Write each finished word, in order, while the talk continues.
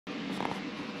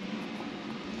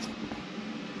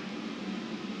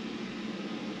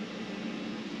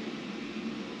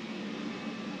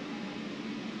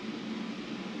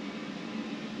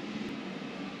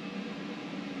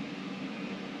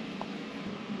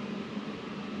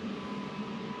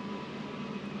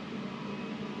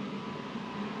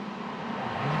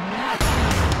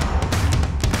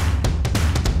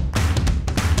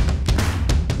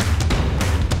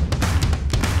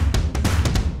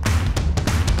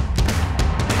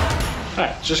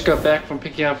Alright, just got back from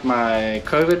picking up my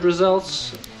COVID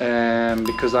results, and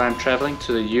because I'm traveling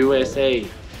to the USA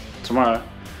tomorrow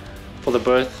for the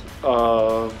birth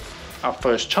of our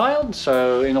first child,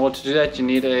 so in order to do that you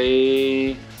need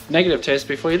a negative test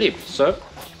before you leave. So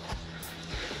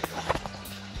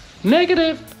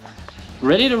negative,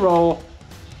 ready to roll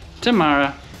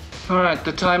tomorrow. Alright,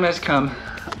 the time has come.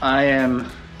 I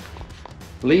am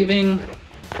leaving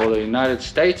for the United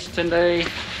States today.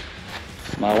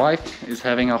 My wife is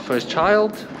having our first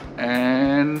child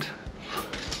and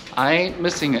I ain't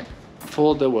missing it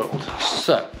for the world.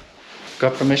 So,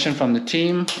 got permission from the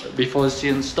team before the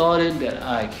season started that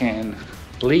I can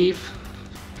leave.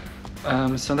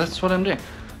 So that's what I'm doing.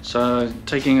 So,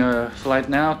 taking a flight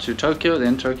now to Tokyo,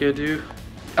 then Tokyo to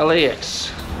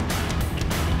LAX.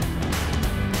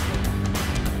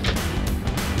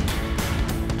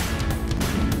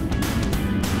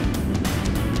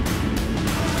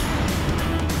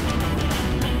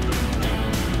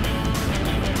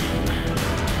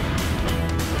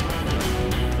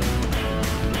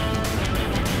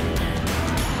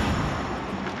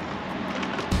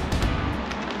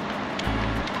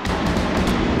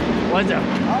 What's up?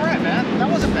 All right, man. That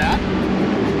wasn't bad.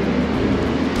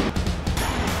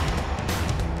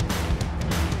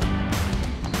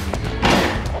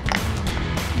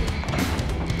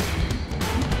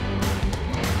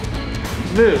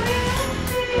 Move.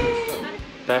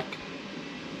 Back,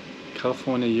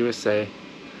 California, USA.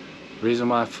 The reason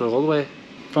why I flew all the way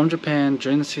from Japan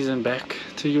during the season back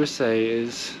to USA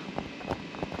is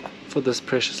for this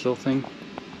precious little thing.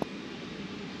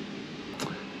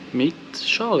 Meet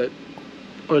Charlotte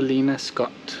Orlena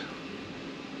Scott.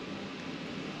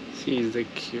 She's the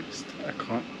cutest. I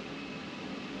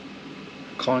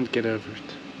can't get over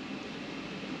it.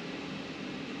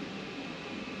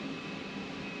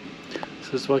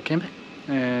 So this is what came back.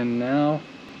 And now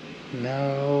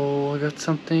I got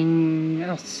something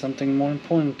else, something more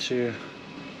important to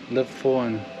live for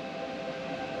and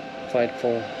fight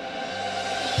for.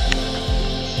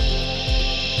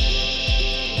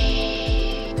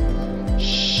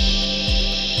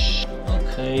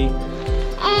 Okay.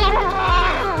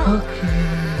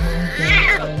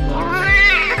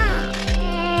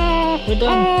 We're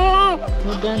done.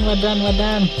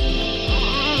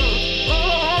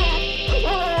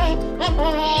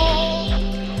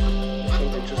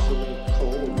 They're just a little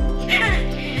cold.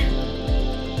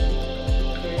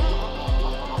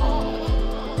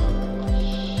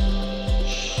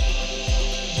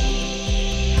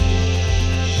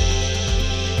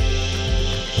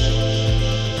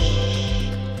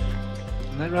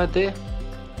 That right there,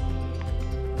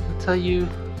 that's how you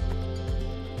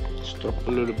stop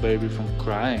a little baby from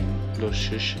crying, little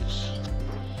shushes.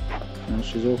 Now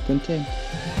she's all content.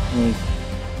 You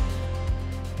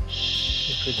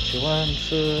put your one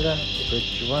foot out, you put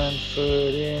your one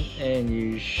foot in, and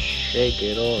you shake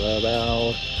it all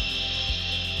about.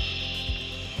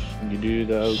 You do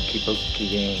the hokey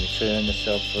pokey and you turn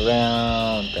yourself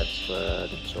around. That's what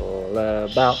it's all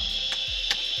about.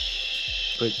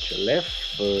 Put your left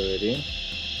foot in.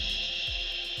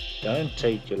 Don't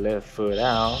take your left foot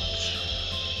out.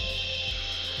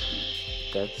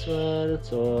 That's what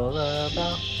it's all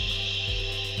about.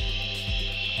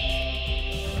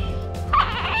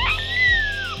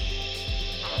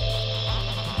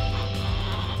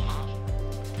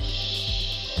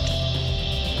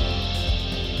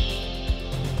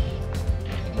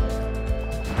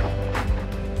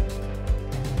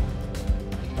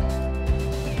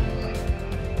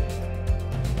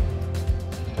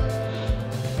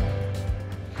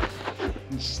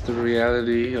 It's the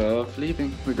reality of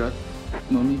leaving. We got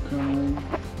mommy crying,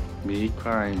 me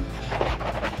crying,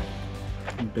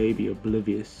 and baby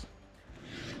oblivious.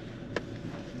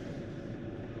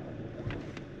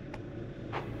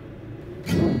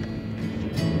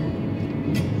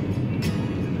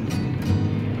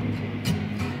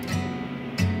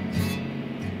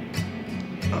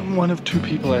 I'm one of two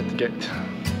people at the gate.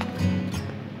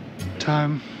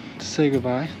 Time to say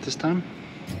goodbye this time.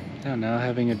 Yeah, now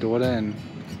having a daughter and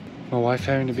my wife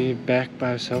having to be back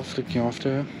by herself looking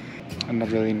after her. I'm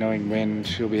not really knowing when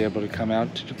she'll be able to come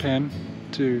out to Japan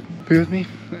to be with me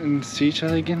and see each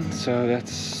other again. So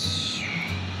that's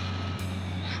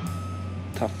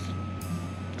tough.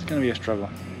 It's gonna be a struggle,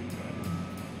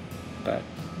 but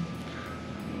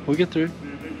we'll get through.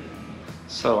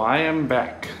 So I am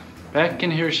back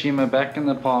in Hiroshima, back in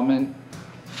the apartment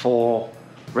for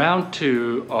round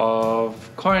 2 of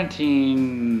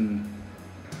quarantine.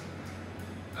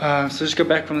 So just got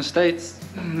back from the States,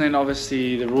 and then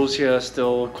obviously the rules here are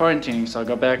still quarantining, so I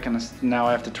got back and now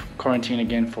I have to quarantine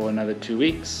again for another 2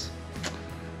 weeks.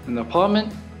 in the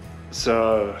apartment.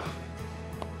 So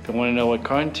if you want to know what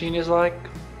quarantine is like,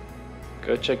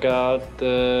 go check out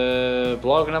the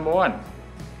vlog #1.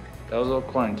 That was all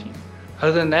quarantine.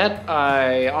 Other than that,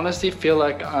 I honestly feel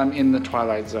like I'm in the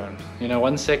twilight zone. You know,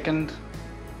 1 second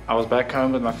I was back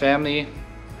home with my family,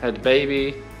 had a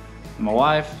baby, my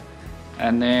wife,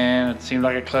 and then it seemed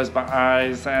like I closed my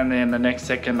eyes, and then the next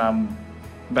second I'm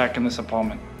back in this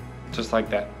apartment, just like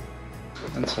that.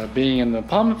 And so being in the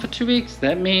apartment for 2 weeks,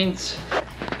 that means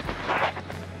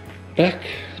back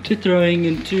to throwing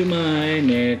into my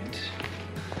net.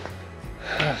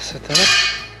 Set that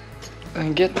up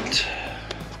and get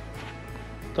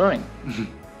throwing.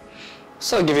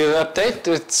 So I'll give you an update.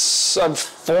 It's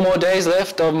 4 more days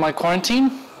left of my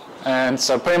quarantine, and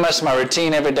so pretty much my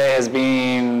routine every day has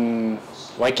been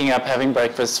waking up, having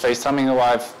breakfast, FaceTiming the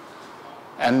wife,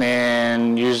 and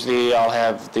then usually I'll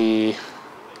have the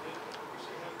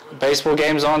baseball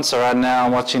games on. So right now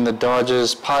I'm watching the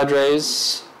Dodgers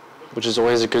Padres, which is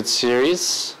always a good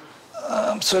series.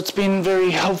 So it's been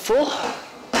very helpful.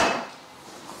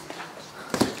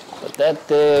 Put that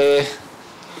there.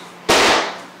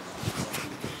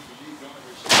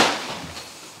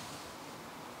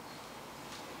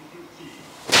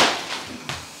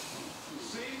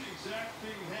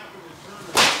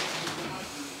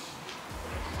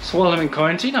 So while I'm in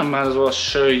quarantine, I might as well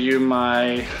show you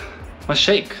my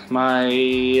shake,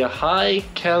 my high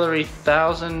calorie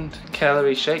 1,000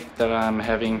 calorie shake that I'm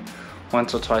having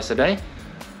once or twice a day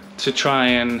to try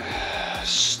and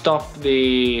stop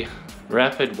the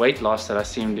rapid weight loss that I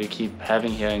seem to keep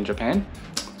having here in Japan.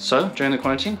 So during the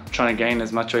quarantine, I'm trying to gain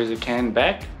as much weight as I can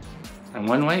back, and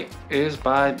one way is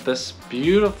by this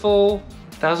beautiful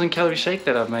 1,000 calorie shake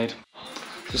that I've made.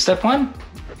 So step 1,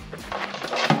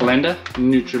 blender,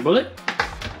 NutriBullet,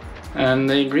 and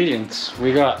the ingredients.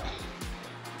 We got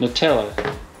Nutella,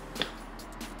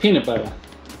 peanut butter,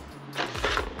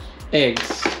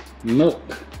 eggs, milk,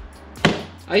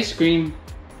 ice cream,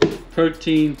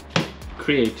 protein,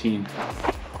 creatine.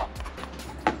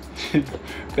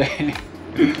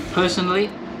 Personally,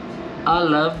 I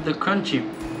love the crunchy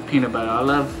peanut butter. I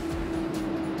love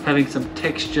having some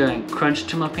texture and crunch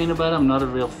to my peanut butter. I'm not a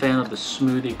real fan of the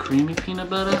smoothie, creamy peanut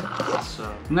butter.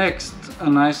 So next, a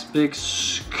nice big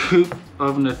scoop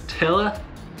of Nutella.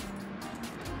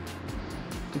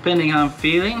 Depending how I'm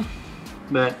feeling,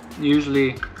 but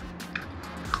usually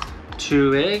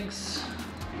 2 eggs.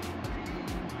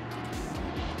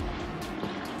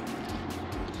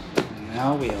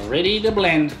 Now we are ready to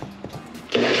blend.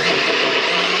 Here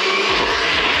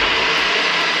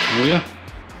we go.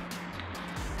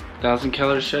 1,000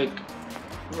 calorie shake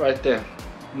right there.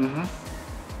 I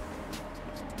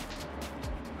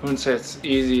wouldn't say it's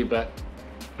easy, but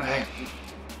hey,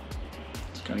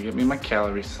 it's gonna give me my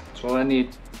calories. That's all I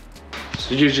need.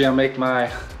 So usually I make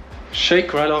my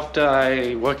shake right after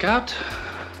I work out.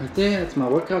 Right there, it's my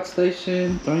workout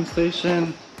station, throwing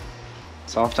station.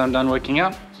 So after I'm done working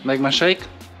out, make my shake,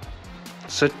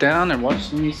 sit down and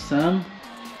watch me some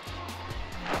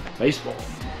baseball.